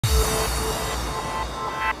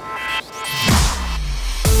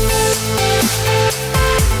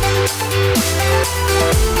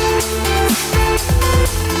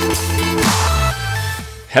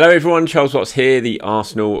Hello everyone, Charles Watts here, the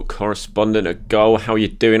Arsenal correspondent at Goal. How are you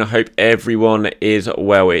doing? I hope everyone is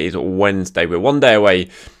well. It is Wednesday. We're one day away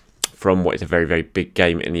from what is a very, very big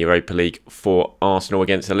game in the Europa League for Arsenal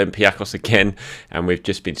against Olympiacos again. And we've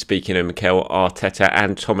just been speaking to Mikel, Arteta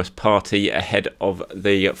and Thomas Partey ahead of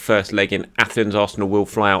the first leg in Athens. Arsenal will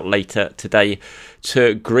fly out later today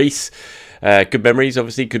to Greece. Good memories,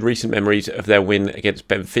 obviously, good recent memories of their win against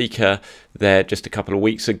Benfica there just a couple of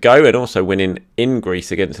weeks ago, and also winning in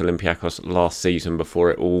Greece against Olympiacos last season before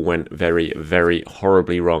it all went very, very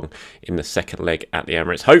horribly wrong in the second leg at the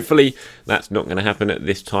Emirates. Hopefully that's not going to happen at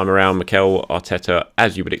this time around. Mikel Arteta,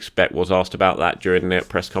 as you would expect, was asked about that during the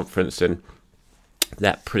press conference, and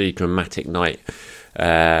that pretty dramatic night,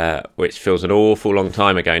 which feels an awful long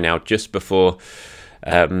time ago now, just before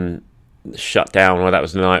shut down. Well, that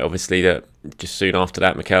was the night, obviously, that just soon after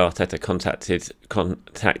that, Mikel Arteta contracted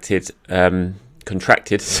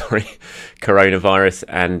coronavirus,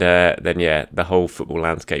 and then yeah, the whole football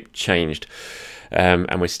landscape changed,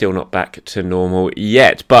 and we're still not back to normal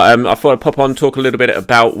yet. But I thought I'd pop on, talk a little bit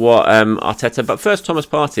about what Arteta, but first Thomas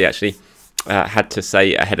Partey actually had to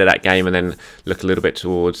say ahead of that game, and then look a little bit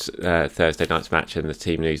towards Thursday night's match and the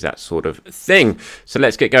team news, that sort of thing. So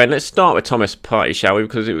let's get going. Let's start with Thomas Partey, shall we?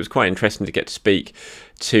 Because it was quite interesting to get to speak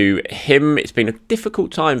to him. It's been a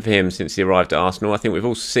difficult time for him since he arrived at Arsenal. I think we've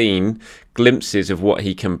all seen glimpses of what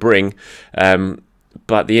he can bring,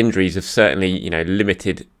 but the injuries have certainly,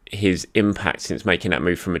 limited his impact since making that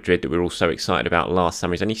move from Madrid that we were all so excited about last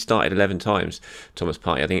summer. He's only started 11 times, Thomas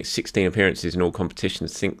Partey. I think it's 16 appearances in all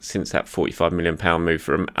competitions since that £45 million move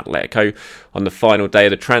from Atletico on the final day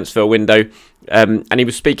of the transfer window. And he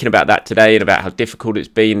was speaking about that today and about how difficult it's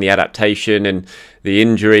been, the adaptation and the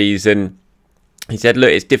injuries. And he said, look,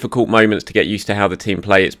 it's difficult moments to get used to how the team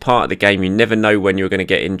play. It's part of the game. You never know when you're going to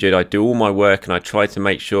get injured. I do all my work and I try to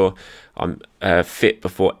make sure I'm fit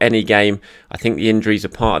before any game. I think the injuries are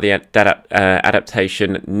part of the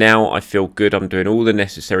adaptation. Now I feel good. I'm doing all the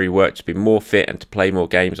necessary work to be more fit and to play more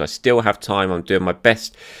games. I still have time. I'm doing my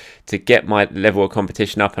best to get my level of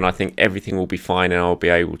competition up, and I think everything will be fine and I'll be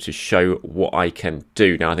able to show what I can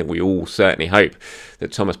do. Now, I think we all certainly hope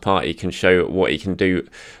that Thomas Partey can show what he can do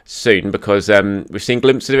soon, because we've seen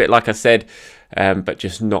glimpses of it, like I said, but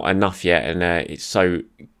just not enough yet. And it's so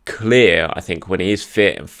clear, I think, when he is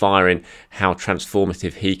fit and firing, how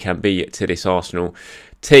transformative he can be to this Arsenal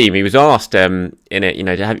team. He was asked in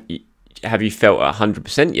it, have you felt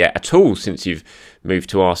 100% yet at all since you've moved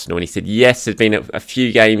to Arsenal? And he said, yes, there's been a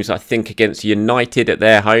few games, I think, against United at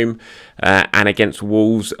their home and against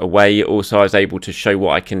Wolves away. Also, I was able to show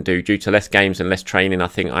what I can do. Due to less games and less training, I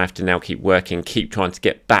think I have to now keep working, keep trying to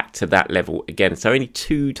get back to that level again. So only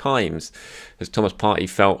 2 times has Thomas Partey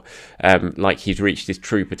felt like he's reached his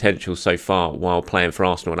true potential so far while playing for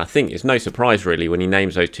Arsenal. And I think it's no surprise, really, when he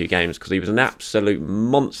names those 2 games, because he was an absolute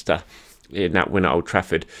monster in that win at Old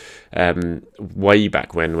Trafford way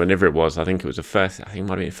back whenever it was. I think it was it might have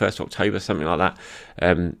been 1st October, something like that.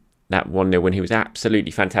 That 1-0 when he was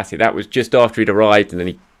absolutely fantastic. That was just after he'd arrived, and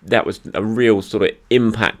then that was a real sort of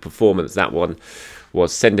impact performance. That one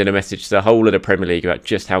was sending a message to the whole of the Premier League about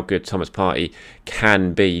just how good Thomas Partey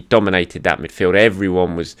can be. Dominated that midfield.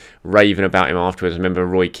 Everyone was raving about him afterwards. I remember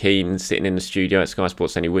Roy Keane sitting in the studio at Sky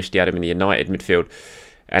Sports saying he wished he had him in the United midfield.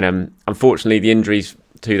 And unfortunately, the injuries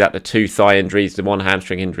to that, the 2 thigh injuries, the 1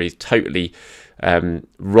 hamstring injuries, totally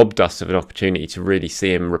robbed us of an opportunity to really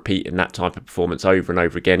see him repeating that type of performance over and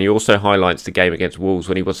over again. He also highlights the game against Wolves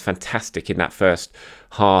when he was fantastic in that first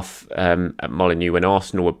half at Molineux, when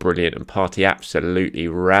Arsenal were brilliant and Partey absolutely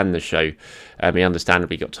ran the show. He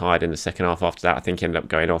understandably got tired in the second half after that. I think he ended up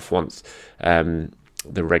going off once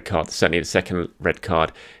the red card, certainly the second red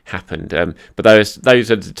card, happened. But those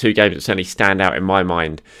are the 2 games that certainly stand out in my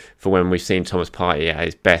mind for when we've seen Thomas Partey at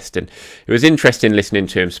his best. And it was interesting listening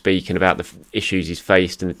to him speaking about the issues he's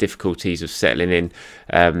faced and the difficulties of settling in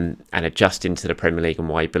and adjusting to the Premier League, and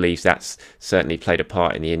why he believes that's certainly played a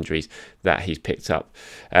part in the injuries that he's picked up.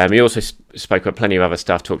 He also spoke about plenty of other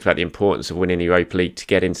stuff, talked about the importance of winning the Europa League to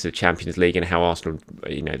get into the Champions League, and how Arsenal,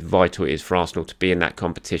 vital it is for Arsenal to be in that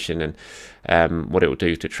competition, and what it will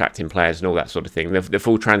do to attracting players and all that sort of thing. The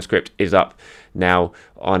full transcript is up now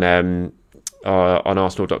on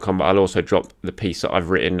Arsenal.com, but I'll also drop the piece that I've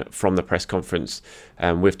written from the press conference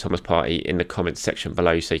with Thomas Partey in the comments section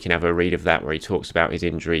below, so you can have a read of that, where he talks about his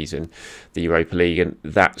injuries and the Europa League and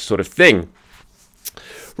that sort of thing.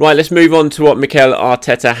 Right, let's move on to what Mikel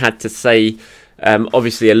Arteta had to say.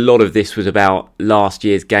 Obviously, a lot of this was about last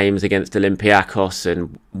year's games against Olympiacos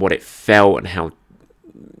and what it felt and how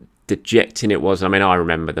dejecting it was. I mean, I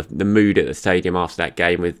remember the mood at the stadium after that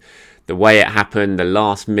game with the way it happened, the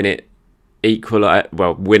last minute winner for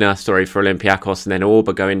Olympiacos, and then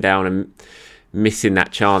Orba going down and missing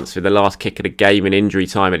that chance for the last kick of the game in injury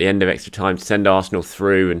time at the end of extra time to send Arsenal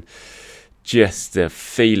through, and just the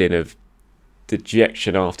feeling of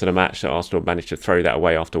dejection after the match that Arsenal managed to throw that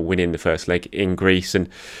away after winning the first leg in Greece. And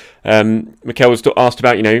Mikel was asked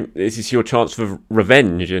about, is this your chance for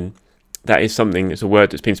revenge? And that is something, it's a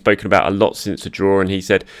word that's been spoken about a lot since the draw. And he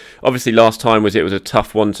said, obviously last time it was a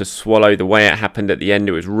tough one to swallow. The way it happened at the end,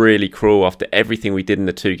 it was really cruel after everything we did in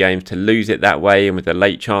the 2 games to lose it that way and with the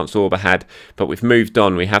late chance Orba had. But we've moved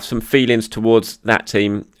on. We have some feelings towards that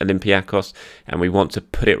team, Olympiacos, and we want to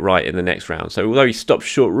put it right in the next round. So although he stopped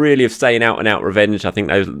short really of saying out and out revenge, I think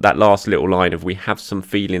that last little line of we have some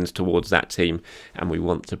feelings towards that team and we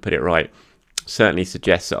want to put it right certainly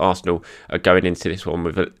suggests that Arsenal are going into this one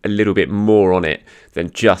with a little bit more on it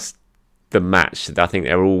than just the match. I think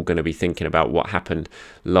they're all going to be thinking about what happened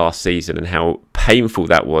last season and how painful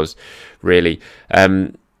that was, really.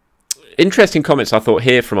 Interesting comments, I thought,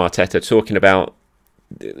 here from Arteta, talking about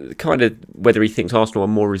kind of whether he thinks Arsenal are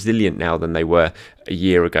more resilient now than they were a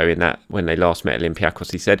year ago when they last met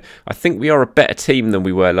Olympiacos. He said, I think we are a better team than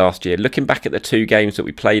we were last year. Looking back at the 2 games that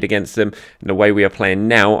we played against them and the way we are playing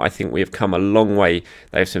now, I think we have come a long way.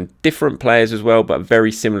 They have some different players as well, but a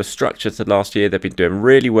very similar structure to last year. They've been doing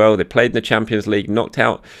really well. They played in the Champions League, got knocked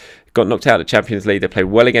out of the Champions League. They played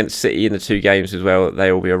well against City in the 2 games as well.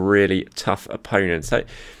 They will be a really tough opponent. So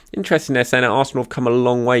interesting, they're saying that Arsenal have come a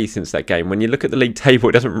long way since that game. When you look at the league table,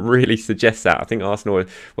 it doesn't really suggest that. I think Arsenal,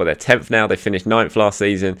 they're 10th now. They finished 9th last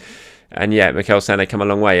season. And yeah, Mikel's saying they come a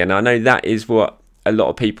long way. And I know that is what a lot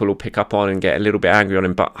of people will pick up on and get a little bit angry on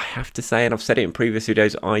him. But I have to say, and I've said it in previous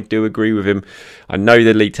videos, I do agree with him. I know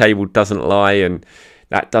the league table doesn't lie and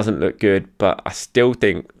that doesn't look good. But I still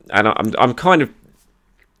think, and I'm kind of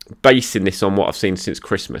basing this on what I've seen since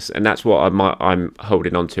Christmas, and that's what I'm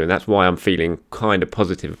holding on to, and that's why I'm feeling kind of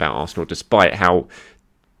positive about Arsenal, despite how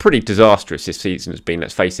pretty disastrous this season has been.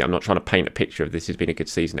 Let's face it, I'm not trying to paint a picture of this has been a good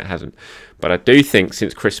season, it hasn't, but I do think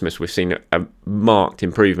since Christmas we've seen a marked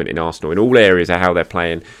improvement in Arsenal in all areas of how they're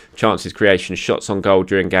playing. Chances creation, shots on goal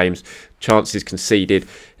during games, chances conceded,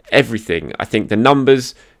 everything. I think the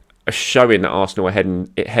numbers are showing that Arsenal are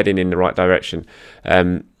heading in the right direction.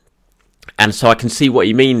 And so I can see what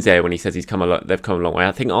he means there when he says they've come a long way.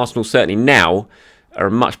 I think Arsenal certainly now are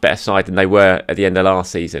a much better side than they were at the end of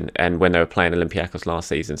last season and when they were playing Olympiacos last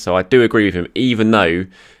season. So I do agree with him, even though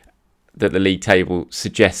that the league table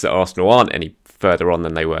suggests that Arsenal aren't any further on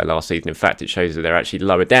than they were last season. In fact, it shows that they're actually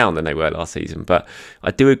lower down than they were last season. But I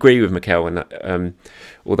do agree with Mikel, and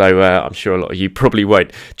although I'm sure a lot of you probably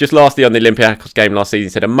won't. Just lastly, on the Olympiacos game last season, he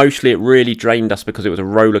said, emotionally it really drained us because it was a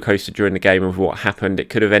roller coaster during the game of what happened. It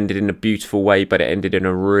could have ended in a beautiful way, but it ended in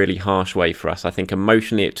a really harsh way for us. I think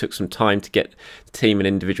emotionally it took some time to get the team and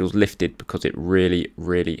individuals lifted because it really,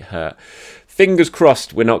 really hurt. Fingers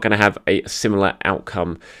crossed we're not going to have a similar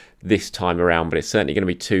outcome this time around, but it's certainly going to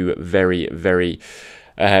be 2 very, very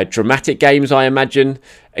dramatic games, I imagine.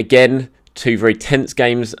 Again, 2 very tense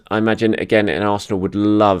games, I imagine. Again, and Arsenal would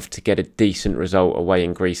love to get a decent result away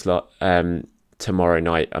in Greece tomorrow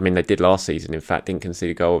night. I mean, they did last season, in fact, didn't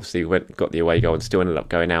concede a goal. Obviously, got the away goal and still ended up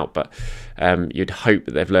going out. But you'd hope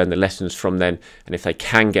that they've learned the lessons from then. And if they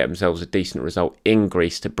can get themselves a decent result in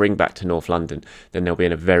Greece to bring back to North London, then they'll be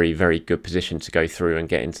in a very, very good position to go through and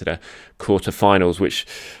get into the quarterfinals, which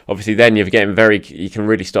obviously then you can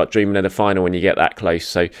really start dreaming of the final when you get that close.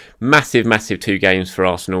 So massive, massive 2 games for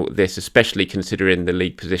Arsenal, this, especially considering the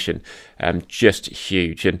league position. Just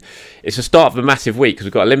huge. And it's the start of a massive week because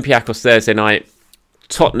we've got Olympiacos Thursday night,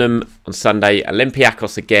 Tottenham on Sunday,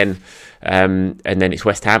 Olympiacos again, and then it's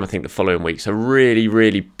West Ham, I think, the following week. So really,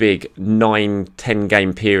 really big 9-10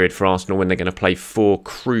 game period for Arsenal when they're going to play 4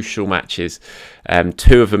 crucial matches,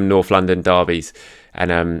 2 of them North London derbies.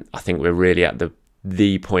 And I think we're really at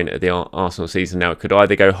the point of the Arsenal season now. It could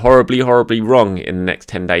either go horribly, horribly wrong in the next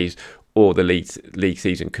 10 days, or the league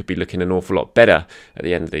season could be looking an awful lot better at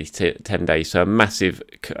the end of these 10 days. So a massive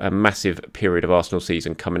period of Arsenal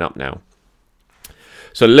season coming up now.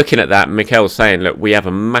 So looking at that, Mikel's saying, look, we have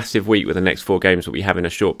a massive week with the next 4 games that we have in a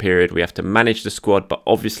short period. We have to manage the squad, but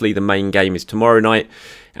obviously the main game is tomorrow night,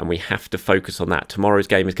 and we have to focus on that. Tomorrow's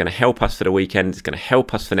game is going to help us for the weekend. It's going to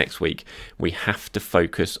help us for next week. We have to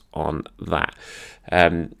focus on that.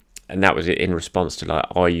 And that was in response to, like,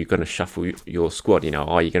 are you going to shuffle your squad? You know,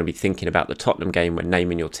 are you going to be thinking about the Tottenham game when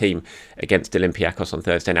naming your team against Olympiacos on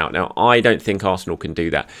Thursday night? Now, I don't think Arsenal can do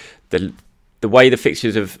that. The way the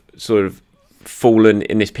fixtures have sort of fallen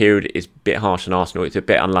in this period is a bit harsh on Arsenal. It's a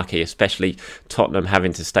bit unlucky, especially Tottenham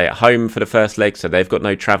having to stay at home for the first leg, so they've got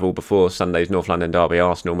no travel before Sunday's North London derby.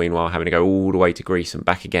 Arsenal, meanwhile, having to go all the way to Greece and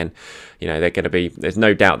back again. You know, they're going to be, there's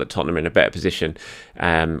no doubt that Tottenham are in a better position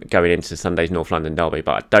going into Sunday's North London derby,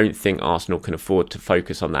 but I don't think Arsenal can afford to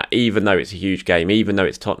focus on that, even though it's a huge game, even though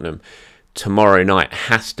it's Tottenham. Tomorrow night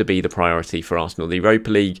has to be the priority for Arsenal. The Europa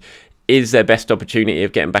League is their best opportunity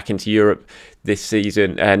of getting back into Europe this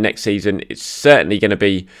season. Next season, it's certainly going to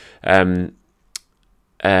be their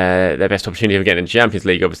best opportunity of getting into Champions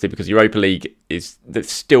League, obviously, because Europa League is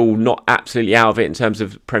still not absolutely out of it in terms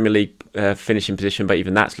of Premier League finishing position, but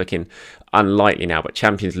even that's looking unlikely now. But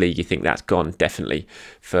Champions League, you think that's gone definitely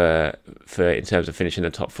for in terms of finishing the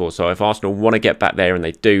top four. So if Arsenal want to get back there, and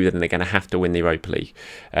they do, then they're going to have to win the Europa League.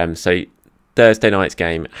 So Thursday night's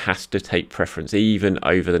game has to take preference even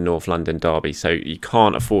over the North London derby. So you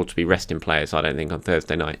can't afford to be resting players, I don't think, on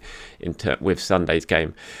Thursday night with Sunday's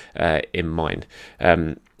game in mind.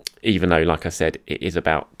 Even though, like I said, it is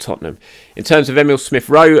about Tottenham. In terms of Emile Smith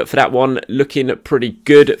Rowe, for that one, looking pretty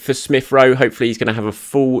good for Smith Rowe. Hopefully he's going to have a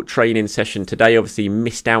full training session today. Obviously he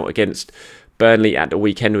missed out against Burnley at the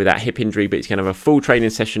weekend with that hip injury, but he's going to have a full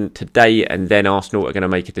training session today, and then Arsenal are going to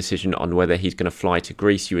make a decision on whether he's going to fly to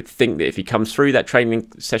Greece. You would think that if he comes through that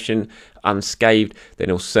training session unscathed, then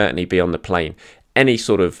he'll certainly be on the plane. Any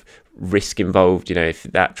sort of risk involved, you know, if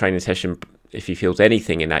that training session, if he feels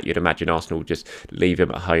anything in that, you'd imagine Arsenal would just leave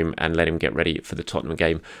him at home and let him get ready for the Tottenham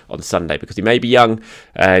game on Sunday, because he may be young,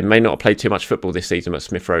 may not have played too much football this season, but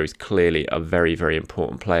Smith Rowe is clearly a very, very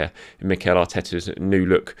important player in Mikel Arteta's new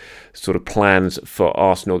look sort of plans for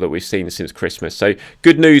Arsenal that we've seen since Christmas. So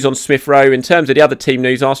good news on Smith Rowe. In terms of the other team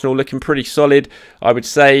news, Arsenal looking pretty solid, I would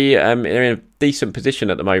say. They're in a decent position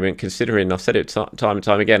at the moment, considering, I've said it time and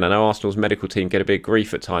time again, I know Arsenal's medical team get a bit of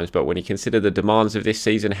grief at times, but when you consider the demands of this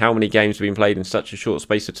season, how many games have been played in such a short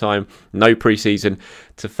space of time, no pre-season,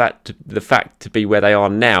 the fact to be where they are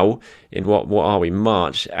now in what are we,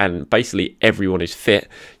 March, and basically everyone is fit.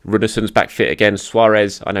 Runarson's back fit again.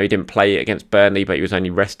 Suarez, I know he didn't play against Burnley, but he was only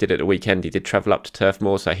rested at the weekend. He did travel up to Turf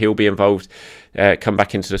Moor, so he'll be involved, come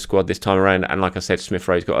back into the squad this time around. And like I said, Smith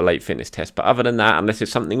Rowe's got a late fitness test. But other than that, unless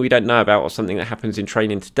it's something we don't know about or something that happens in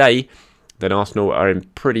training today, then Arsenal are in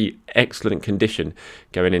pretty excellent condition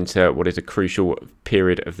going into what is a crucial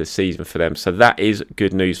period of the season for them. So that is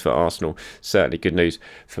good news for Arsenal. Certainly good news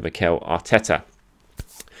for Mikel Arteta.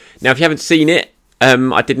 Now, if you haven't seen it,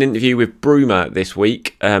 I did an interview with Bruma this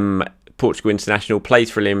week. Portugal international,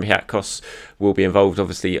 plays for Olympiacos, will be involved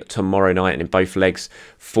obviously tomorrow night and in both legs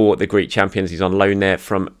for the Greek champions. He's on loan there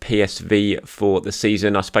from PSV for the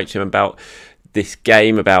season. I spoke to him about this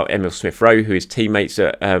game, about Emile Smith Rowe, who is teammates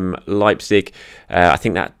at Leipzig. I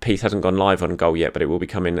think that piece hasn't gone live on Goal yet, but it will be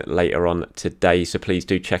coming later on today. So please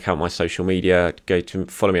do check out my social media. Go to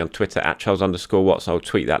follow me on Twitter at Charles_Watts. I'll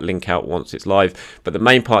tweet that link out once it's live. But the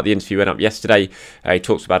main part of the interview went up yesterday. He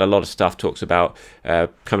talks about a lot of stuff. Talks about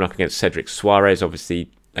coming up against Cedric Suarez. Obviously,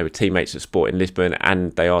 they were teammates at Sporting Lisbon,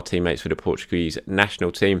 and they are teammates with the Portuguese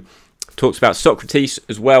national team. Talks about Socrates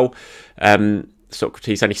as well.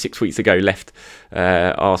 Socrates only 6 weeks ago left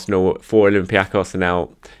Arsenal for Olympiacos, and now,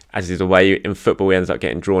 as is the way in football, he ends up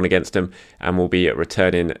getting drawn against them and will be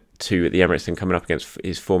returning to the Emirates and coming up against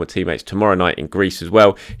his former teammates tomorrow night in Greece as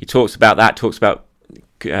well. He talks about that, talks about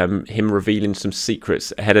him revealing some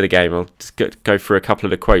secrets ahead of the game. I'll just go through a couple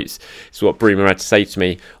of the quotes. This is what Bruma had to say to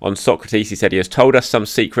me on Socrates. He said, "He has told us some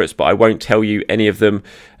secrets, but I won't tell you any of them.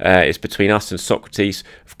 It's between us and Socrates.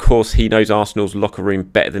 Of course, he knows Arsenal's locker room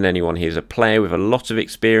better than anyone. He is a player with a lot of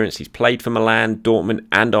experience. He's played for Milan, Dortmund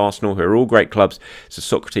and Arsenal, who are all great clubs. So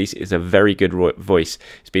Socrates is a very good voice.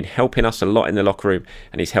 He's been helping us a lot in the locker room,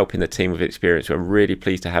 and he's helping the team with experience. We're really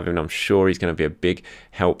pleased to have him. I'm sure he's going to be a big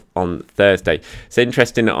help on Thursday." It's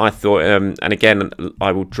interesting, I thought, and again,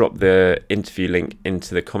 I will drop the interview link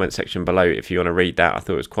into the comment section below if you want to read that. I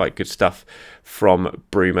thought it was quite good stuff from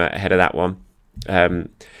Bruma ahead of that one.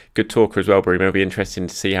 Good talker as well, Bruma. It'll be interesting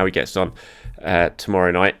to see how he gets on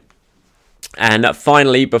tomorrow night. And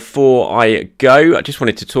finally, before I go, I just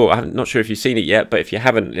wanted to talk. I'm not sure if you've seen it yet, but if you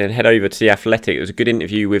haven't, then head over to The Athletic. It was a good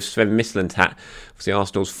interview with Sven Mislintat, obviously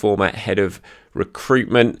Arsenal's former head of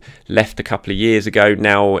recruitment, left a couple of years ago,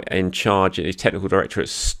 now in charge, he's technical director at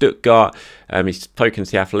Stuttgart. He's spoken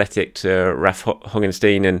to The Athletic, to Ralf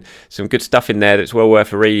Hogenstein, and some good stuff in there that's well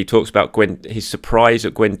worth a read. He talks about his surprise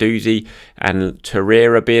at Guendouzi and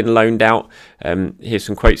Torreira being loaned out. Here's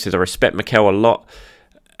some quotes. Says, "I respect Mikel a lot.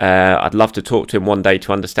 I'd love to talk to him one day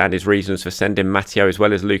to understand his reasons for sending Matteo as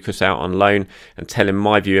well as Lucas out on loan and tell him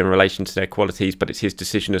my view in relation to their qualities, but it's his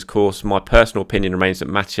decision, of course. My personal opinion remains that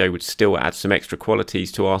Matteo would still add some extra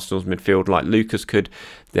qualities to Arsenal's midfield like Lucas could.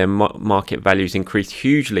 Their market values increased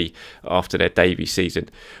hugely after their debut season.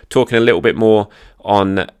 Talking a little bit more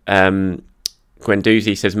on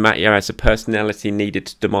Guendouzi, says Matteo has the personality needed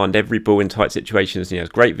to demand every ball in tight situations, and he has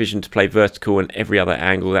great vision to play vertical and every other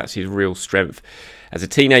angle. That's his real strength. As a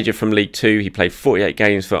teenager from League Two, he played 48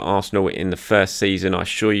 games for Arsenal in the first season. I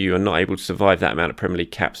assure you are not able to survive that amount of Premier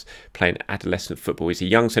League caps playing adolescent football. He's a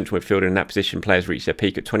young central midfielder. In that position, players reach their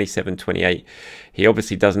peak at 27, 28. He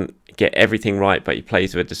obviously doesn't get everything right, but he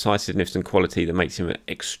plays with a decisiveness and quality that makes him an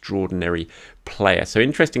extraordinary player. So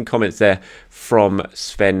interesting comments there from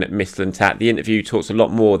Sven Mislintat. The interview talks a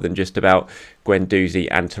lot more than just about Guendouzi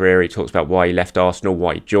and Torreira. He talks about why he left Arsenal,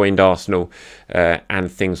 why he joined Arsenal, and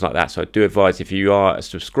things like that. So I do advise, if you are a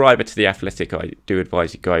subscriber to The Athletic, I do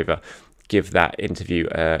advise you go over, give that interview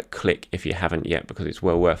a click if you haven't yet, because it's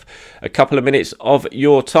well worth a couple of minutes of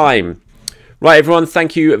your time. Right, everyone,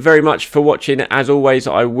 thank you very much for watching. As always,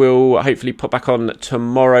 I will hopefully pop back on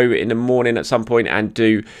tomorrow in the morning at some point and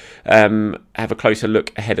do have a closer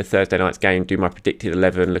look ahead of Thursday night's game, do my predicted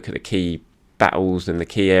 11, look at the key battles and the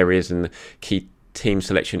key areas and the key team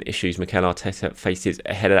selection issues Mikel Arteta faces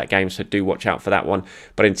ahead of that game, so do watch out for that one.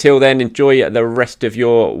 But until then, enjoy the rest of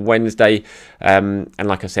your Wednesday, and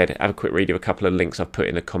like I said, have a quick read of a couple of links I've put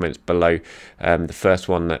in the comments below. The first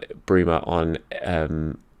one, Bruma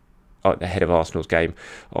on ahead of Arsenal's game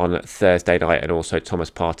on Thursday night, and also Thomas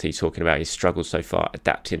Partey talking about his struggles so far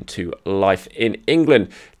adapting to life in England.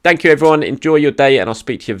 Thank you, everyone. Enjoy your day, and I'll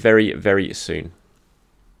speak to you very, very soon.